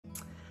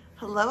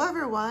Hello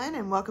everyone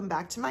and welcome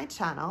back to my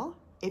channel.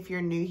 If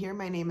you're new here,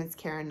 my name is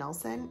Karen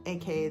Nelson,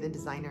 aka the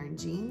Designer in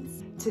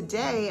Jeans.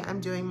 Today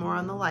I'm doing more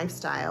on the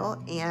lifestyle,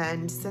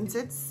 and since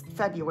it's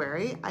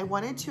February, I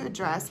wanted to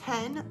address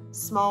 10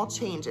 small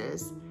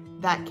changes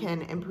that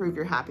can improve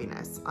your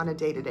happiness on a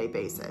day-to-day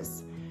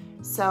basis.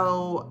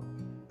 So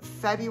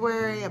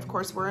February, of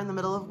course, we're in the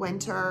middle of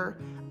winter.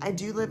 I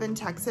do live in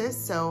Texas,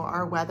 so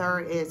our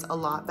weather is a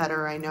lot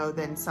better, I know,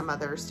 than some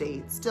other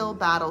states. Still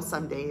battle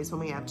some days when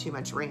we have too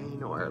much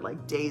rain or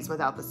like days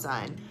without the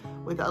sun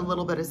with a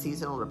little bit of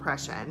seasonal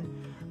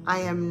depression. I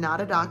am not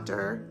a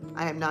doctor.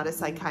 I am not a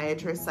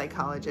psychiatrist,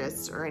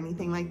 psychologist, or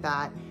anything like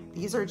that.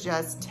 These are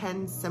just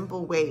 10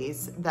 simple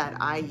ways that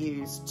I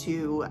use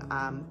to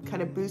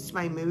kind of boost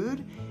my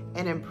mood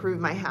and improve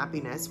my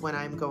happiness when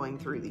I'm going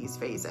through these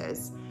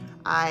phases.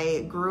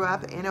 I grew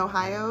up in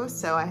Ohio,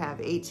 so I have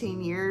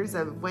 18 years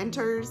of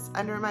winters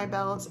under my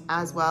belt,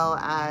 as well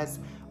as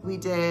we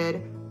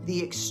did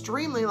the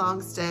extremely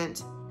long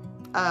stint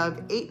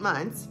of 8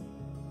 months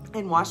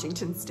in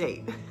Washington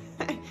State.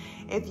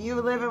 If you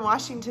live in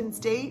Washington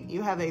State,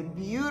 you have a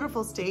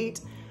beautiful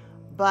state,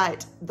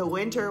 but the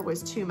winter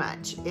was too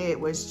much. It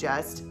was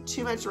just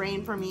too much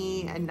rain for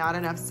me and not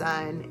enough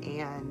sun,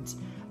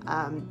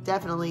 and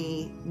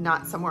definitely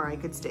not somewhere I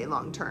could stay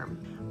long term.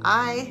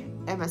 I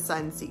am a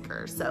sun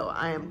seeker, so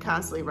I am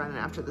constantly running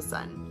after the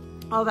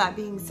sun. All that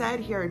being said,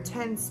 here are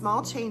 10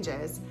 small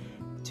changes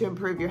to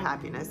improve your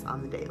happiness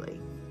on the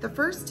daily. The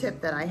first tip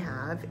that I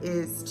have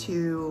is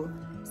to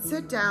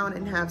sit down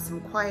and have some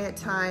quiet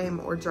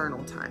time or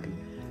journal time.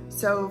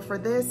 So for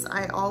this,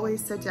 I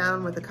always sit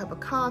down with a cup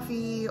of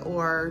coffee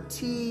or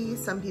tea.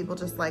 Some people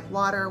just like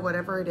water,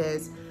 whatever it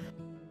is.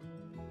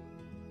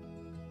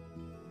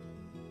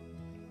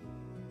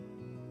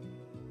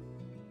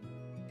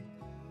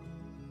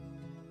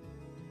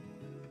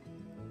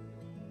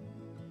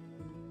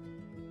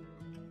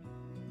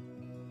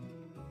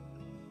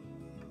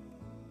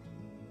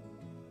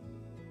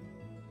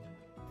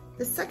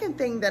 The second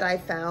thing that I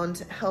found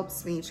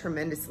helps me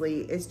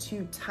tremendously is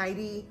to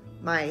tidy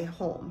my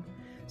home.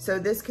 So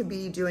this could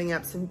be doing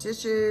up some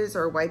dishes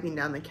or wiping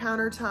down the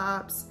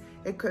countertops.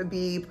 It could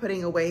be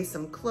putting away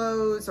some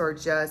clothes or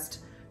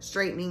just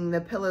straightening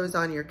the pillows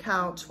on your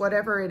couch.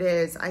 Whatever it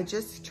is, I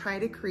just try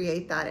to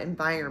create that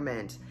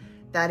environment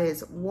that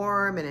is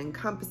warm and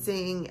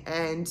encompassing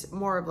and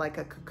more of like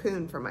a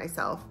cocoon for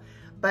myself.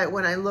 But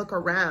when I look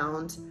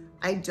around,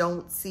 I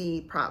don't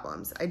see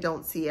problems. I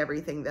don't see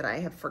everything that I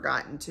have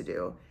forgotten to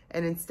do.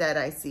 And instead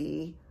I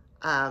see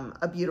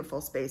a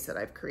beautiful space that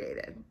I've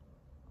created.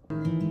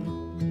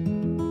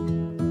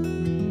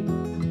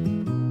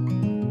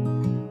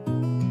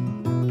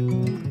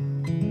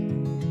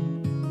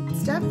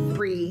 Step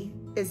 3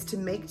 is to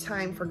make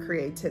time for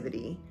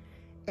creativity.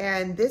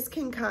 And this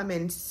can come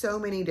in so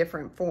many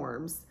different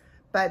forms.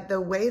 But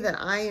the way that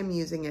I am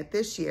using it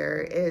this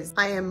year is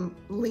I am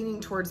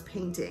leaning towards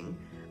painting.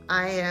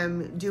 I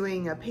am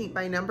doing a paint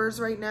by numbers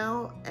right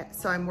now,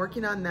 so I'm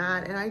working on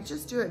that, and I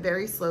just do it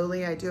very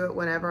slowly. I do it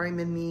whenever I'm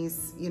in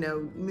these,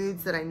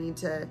 moods that I need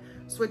to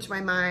switch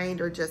my mind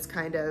or just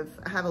kind of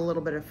have a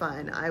little bit of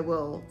fun. I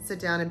will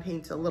sit down and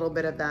paint a little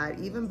bit of that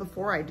even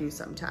before I do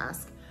some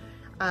task.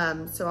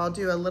 So I'll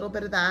do a little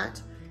bit of that.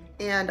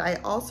 And I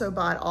also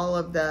bought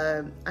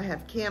I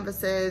have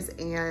canvases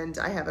and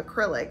I have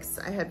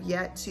acrylics. I have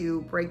yet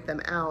to break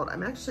them out.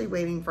 I'm actually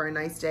waiting for a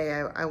nice day.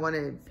 I want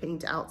to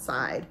paint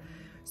outside.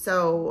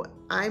 So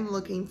I'm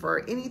looking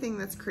for anything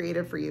that's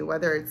creative for you,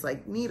 whether it's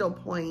like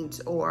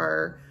needlepoint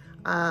or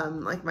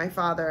like my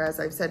father, as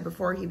I've said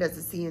before, he does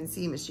a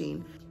CNC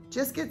machine.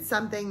 Just get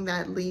something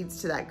that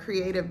leads to that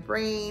creative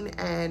brain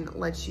and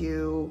lets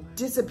you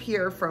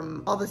disappear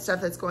from all the stuff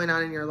that's going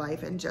on in your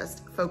life and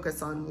just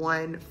focus on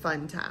one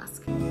fun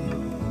task.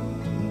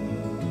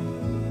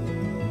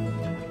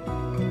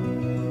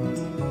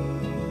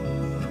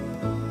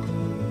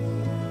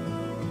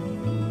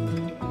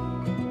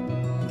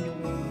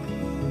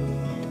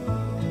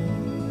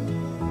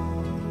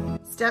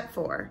 Step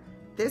 4,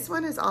 this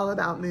one is all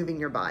about moving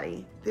your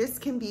body. This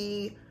can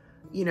be,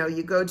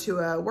 you go to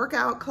a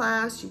workout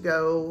class, you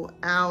go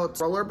out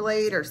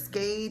rollerblade or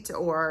skate,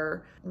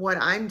 or what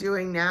I'm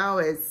doing now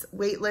is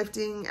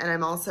weightlifting, and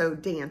I'm also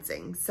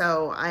dancing.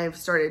 So I've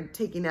started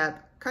taking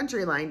up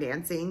country line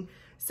dancing.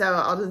 So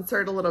I'll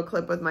insert a little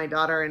clip with my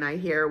daughter and I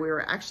here. We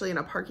were actually in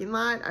a parking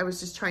lot. I was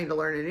just trying to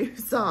learn a new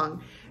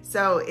song.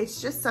 So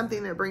it's just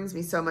something that brings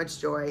me so much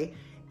joy.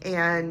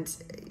 And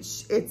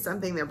it's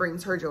something that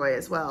brings her joy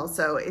as well.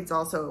 So it's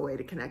also a way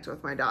to connect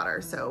with my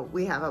daughter. So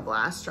we have a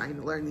blast trying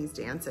to learn these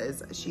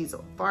dances. She's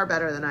far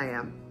better than I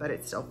am, but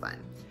it's still fun.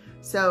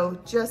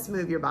 So just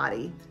move your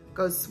body.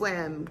 Go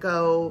swim,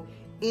 go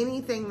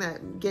anything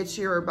that gets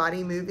your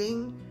body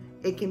moving.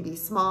 It can be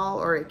small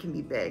or it can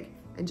be big,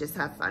 and just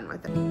have fun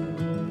with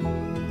it.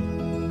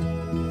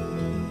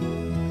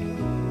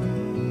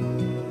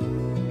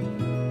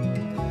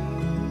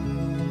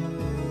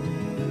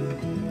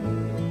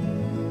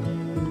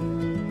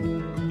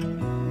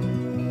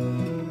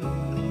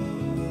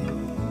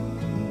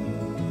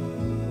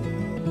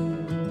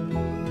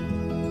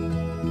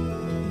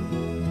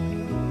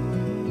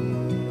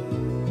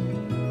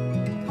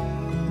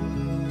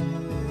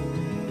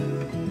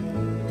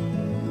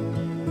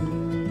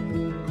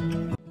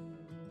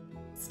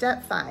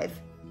 Step 5,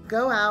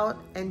 go out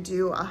and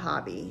do a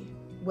hobby,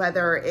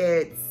 whether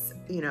it's,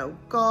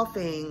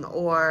 golfing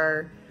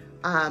or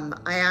I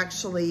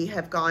actually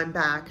have gone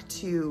back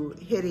to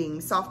hitting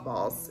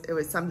softballs. It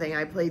was something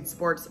I played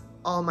sports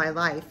all my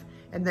life.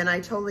 And then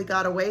I totally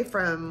got away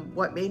from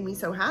what made me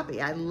so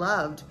happy. I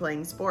loved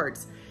playing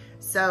sports.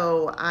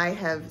 So I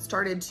have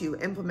started to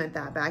implement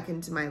that back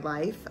into my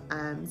life.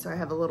 So I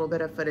have a little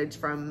bit of footage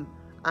from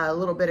a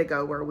little bit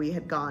ago where we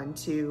had gone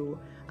to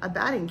a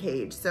batting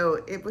cage.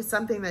 So it was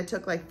something that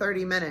took like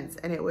 30 minutes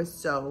and it was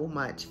so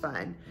much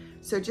fun.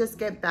 So just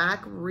get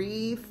back,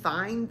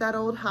 find that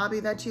old hobby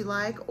that you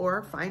like,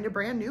 or find a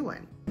brand new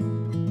one.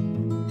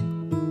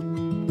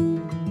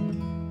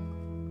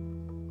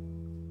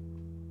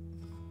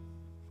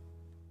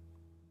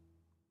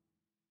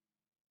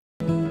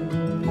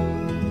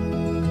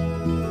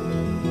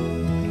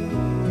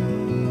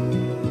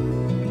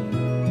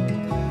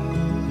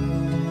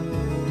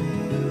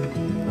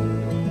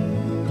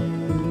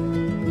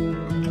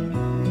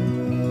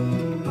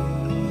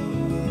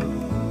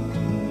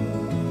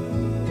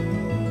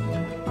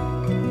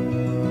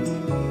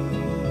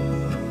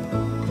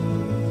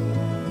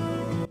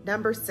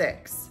 Number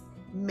 6,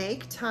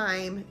 make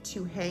time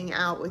to hang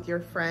out with your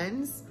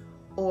friends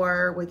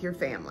or with your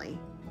family.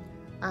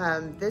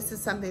 This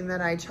is something that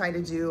I try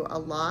to do a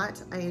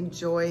lot. I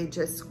enjoy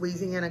just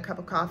squeezing in a cup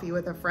of coffee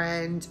with a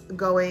friend,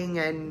 going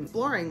and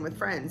exploring with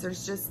friends.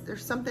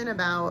 There's something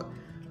about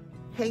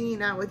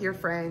hanging out with your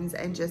friends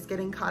and just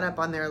getting caught up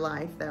on their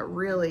life that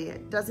really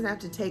doesn't have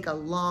to take a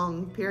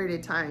long period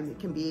of time. It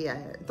can be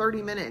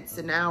 30 minutes,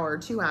 an hour,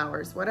 2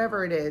 hours,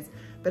 whatever it is,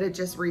 but it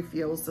just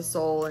refuels the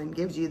soul and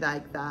gives you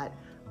like that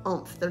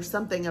oomph. There's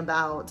something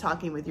about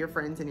talking with your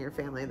friends and your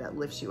family that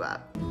lifts you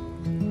up.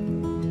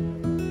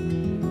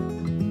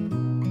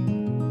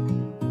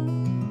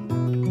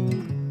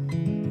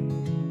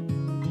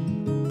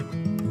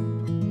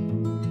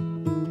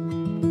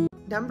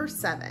 Number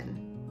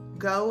 7,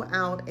 go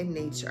out in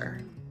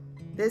nature.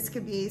 This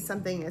could be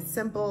something as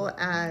simple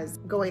as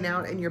going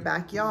out in your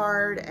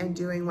backyard and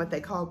doing what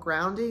they call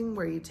grounding,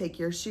 where you take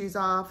your shoes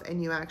off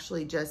and you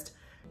actually just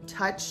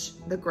touch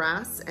the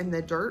grass and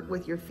the dirt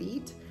with your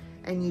feet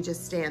and you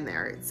just stand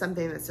there. It's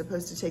something that's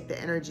supposed to take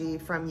the energy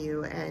from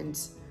you and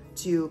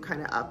to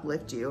kind of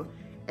uplift you.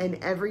 And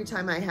every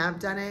time I have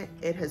done it,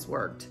 it has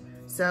worked.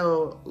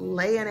 So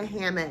lay in a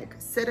hammock,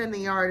 sit in the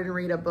yard and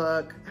read a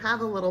book,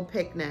 have a little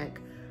picnic,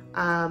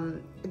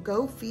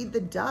 go feed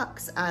the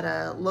ducks at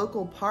a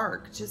local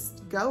park.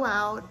 Just go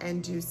out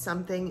and do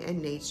something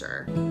in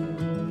nature.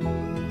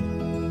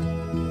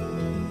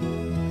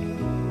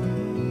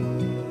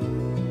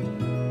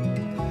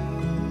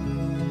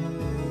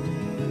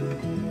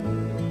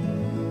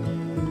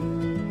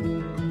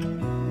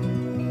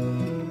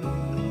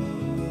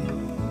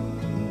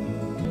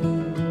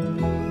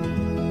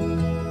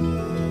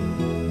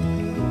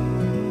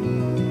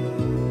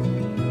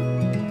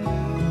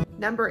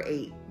 Number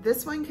 8,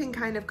 this one can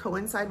kind of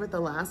coincide with the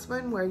last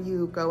one where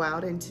you go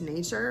out into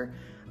nature.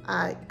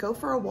 Go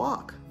for a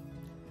walk.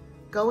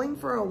 Going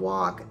for a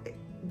walk,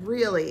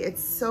 really,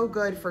 it's so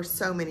good for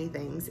so many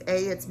things.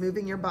 It's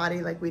moving your body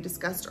like we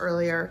discussed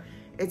earlier.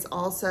 It's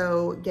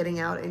also getting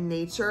out in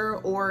nature,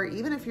 or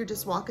even if you're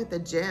just walk at the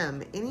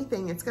gym,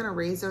 anything, it's gonna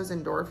raise those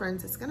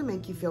endorphins. It's gonna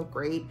make you feel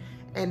great.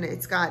 And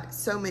it's got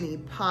so many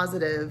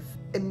positive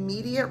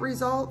immediate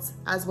results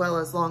as well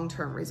as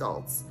long-term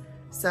results.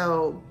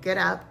 So get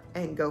up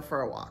and go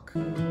for a walk.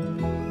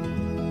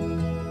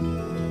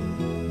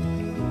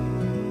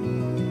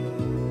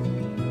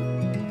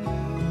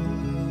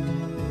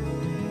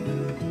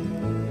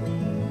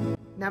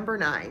 Number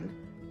 9,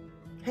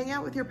 hang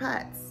out with your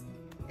pets.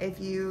 If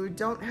you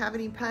don't have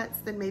any pets,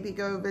 then maybe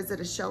go visit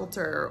a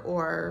shelter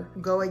or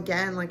go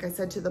again, like I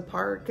said, to the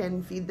park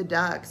and feed the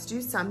ducks.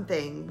 Do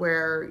something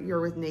where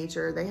you're with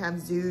nature. They have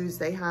zoos,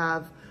 they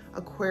have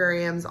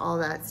aquariums, all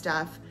that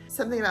stuff.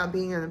 Something about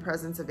being in the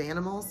presence of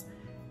animals,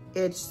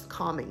 it's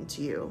calming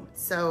to you.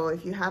 So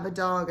if you have a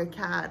dog, a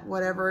cat,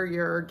 whatever,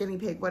 your guinea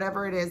pig,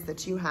 whatever it is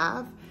that you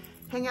have,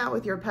 hang out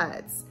with your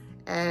pets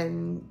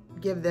and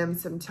give them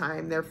some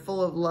time. They're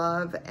full of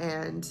love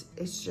and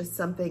it's just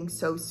something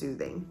so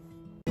soothing.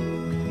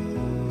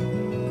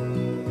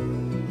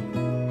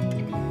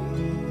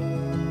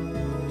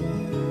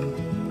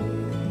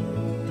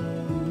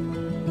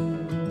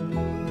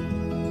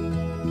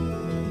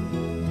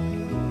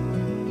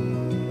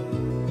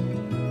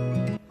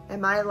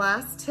 And my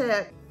last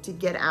tip, to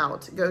get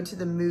out, go to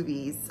the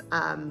movies.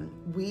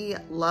 We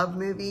love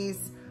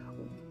movies.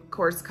 Of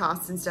course,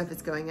 costs and stuff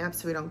is going up,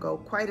 so we don't go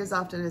quite as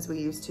often as we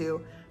used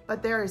to,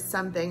 but there is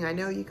something, I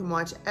know you can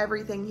watch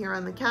everything here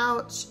on the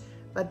couch,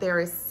 but there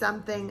is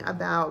something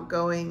about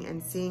going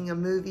and seeing a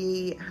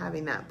movie,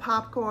 having that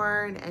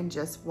popcorn, and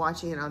just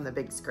watching it on the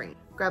big screen.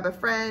 Grab a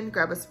friend,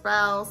 grab a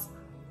spouse,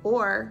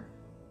 or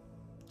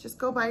just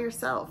go by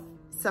yourself.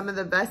 Some of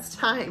the best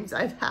times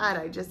I've had,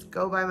 I just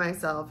go by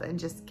myself and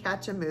just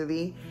catch a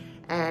movie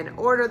and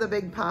order the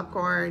big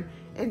popcorn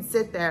and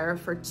sit there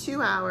for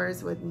 2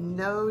 hours with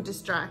no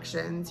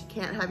distractions. You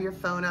can't have your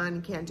phone on,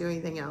 you can't do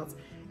anything else.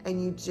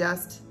 and you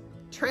just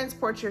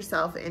transport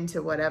yourself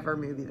into whatever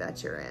movie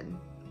that you're in.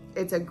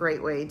 It's a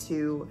great way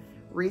to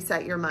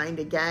reset your mind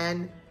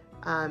again,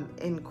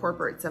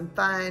 incorporate some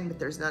fun, but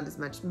there's not as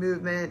much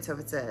movement. So if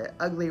it's an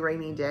ugly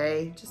rainy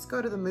day, just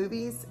go to the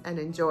movies and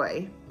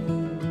enjoy.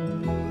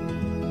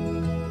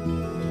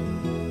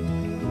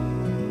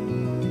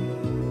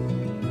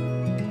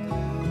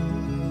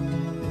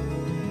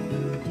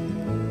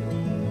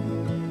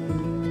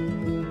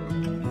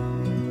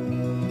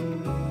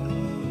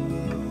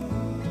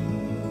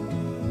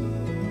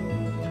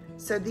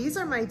 So these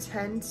are my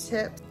 10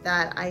 tips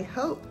that I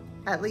hope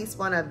at least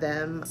one of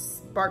them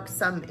sparks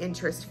some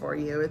interest for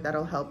you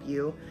that'll help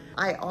you.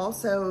 I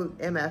also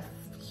am a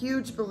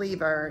huge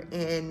believer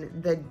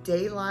in the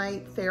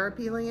daylight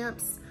therapy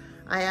lamps.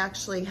 I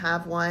actually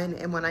have one,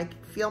 and when I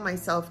feel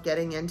myself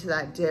getting into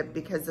that dip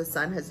because the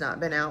sun has not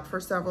been out for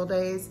several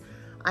days,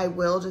 I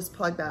will just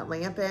plug that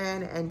lamp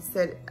in and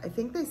sit. I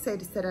think they say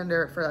to sit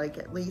under it for like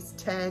at least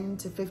 10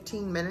 to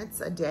 15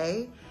 minutes a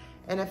day.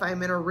 And if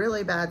I'm in a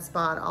really bad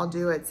spot, I'll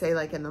do it, say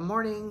like in the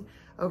morning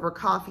over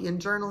coffee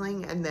and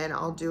journaling, and then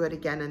I'll do it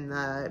again in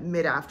the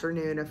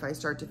mid-afternoon if I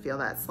start to feel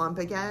that slump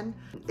again.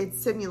 It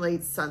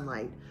simulates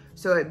sunlight,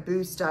 so it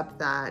boosts up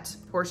that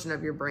portion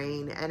of your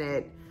brain and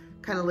it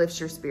kind of lifts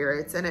your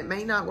spirits. And it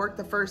may not work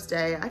the first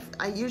day.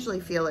 I usually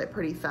feel it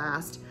pretty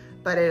fast,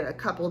 but in a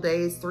couple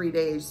days, 3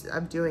 days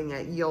of doing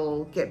it,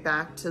 you'll get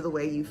back to the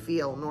way you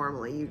feel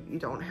normally. You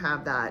don't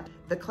have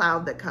the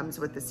cloud that comes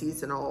with the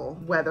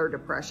seasonal weather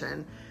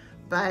depression.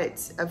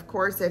 But of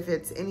course, if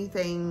it's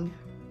anything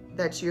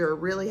that you're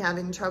really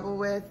having trouble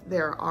with,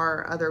 there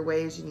are other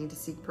ways you need to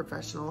seek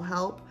professional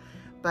help.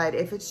 But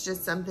if it's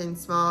just something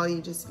small,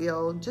 you just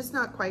feel just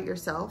not quite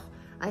yourself,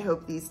 I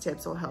hope these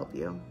tips will help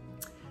you.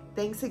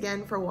 Thanks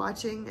again for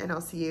watching, and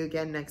I'll see you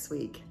again next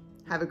week.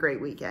 Have a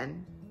great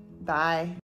weekend. Bye.